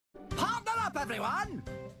up, everyone!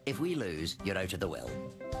 If we lose, you're out of the will.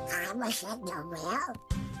 I was in the will.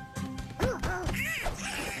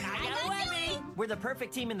 We're the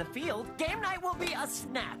perfect team in the field. Game night will be a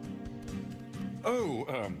snap.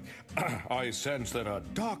 Oh, I sense there are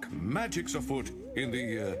dark magics afoot in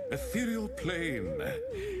the ethereal plane.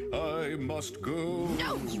 I must go.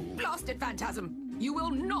 No, you blasted phantasm! You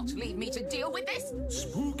will not leave me to deal with this!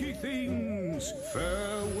 Spooky things,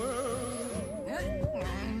 farewell.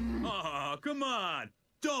 Aw, come on!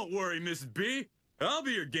 Don't worry, Mrs. B. I'll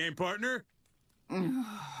be your game partner.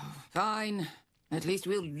 Fine. At least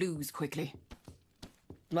we'll lose quickly.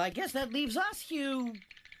 Well, I guess that leaves us, Hugh.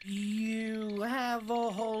 You have a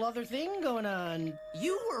whole other thing going on.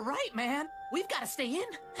 You were right, man. We've got to stay in.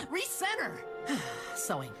 Recenter.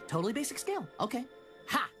 Sewing. Totally basic skill. Okay.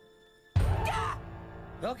 Ha! Ah!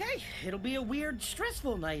 Okay, it'll be a weird,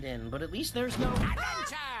 stressful night in, but at least there's no...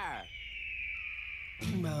 Adventure!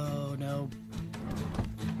 Oh, no.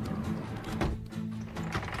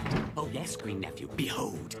 Oh yes, Green Nephew,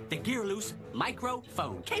 behold, the gear-loose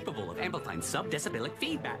microphone capable of amplifying sub-decibelic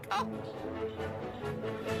feedback. Oh.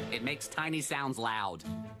 It makes tiny sounds loud.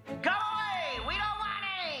 Go away! We don't want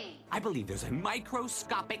any! I believe there's a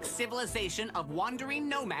microscopic civilization of wandering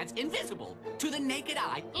nomads invisible to the naked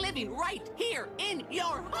eye, living right here in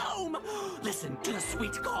your home. Listen to the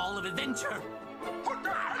sweet call of adventure.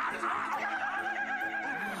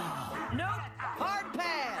 Nope! Hard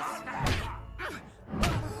pass!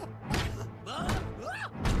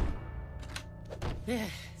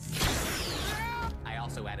 I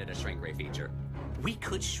also added a shrink ray feature. We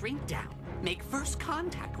could shrink down, make first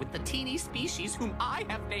contact with the teeny species whom I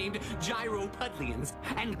have named Gyropudlians,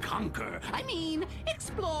 and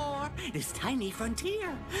explore this tiny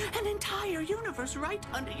frontier, an entire universe right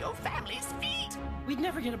under your family's feet. We'd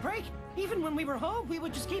never get a break. Even when we were home, we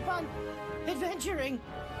would just keep on adventuring.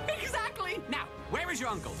 Exactly! Now, where is your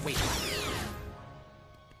uncle? Wait.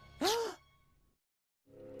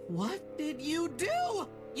 What did you do?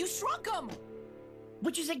 You shrunk him!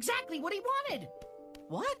 Which is exactly what he wanted.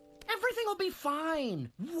 What? Everything will be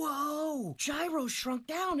fine. Whoa! Gyro shrunk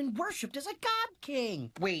down and worshipped as a god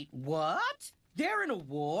king. Wait, what? They're in a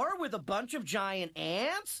war with a bunch of giant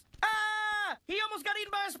ants? Ah! He almost got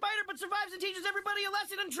eaten by a spider but survives and teaches everybody a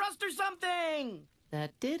lesson in trust or something.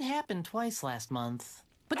 That did happen twice last month.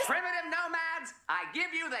 But Primitive nomads, I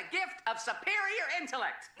give you the gift of superior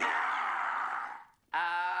intellect.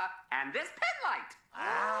 And this pen light.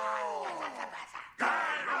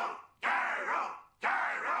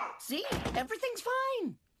 See? Everything's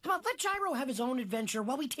fine. Come on, let Gyro have his own adventure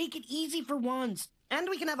while we take it easy for once. And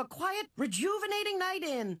we can have a quiet, rejuvenating night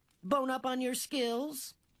in. Bone up on your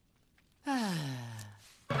skills. And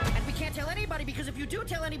we can't tell anybody, because if you do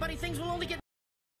tell anybody, things will only get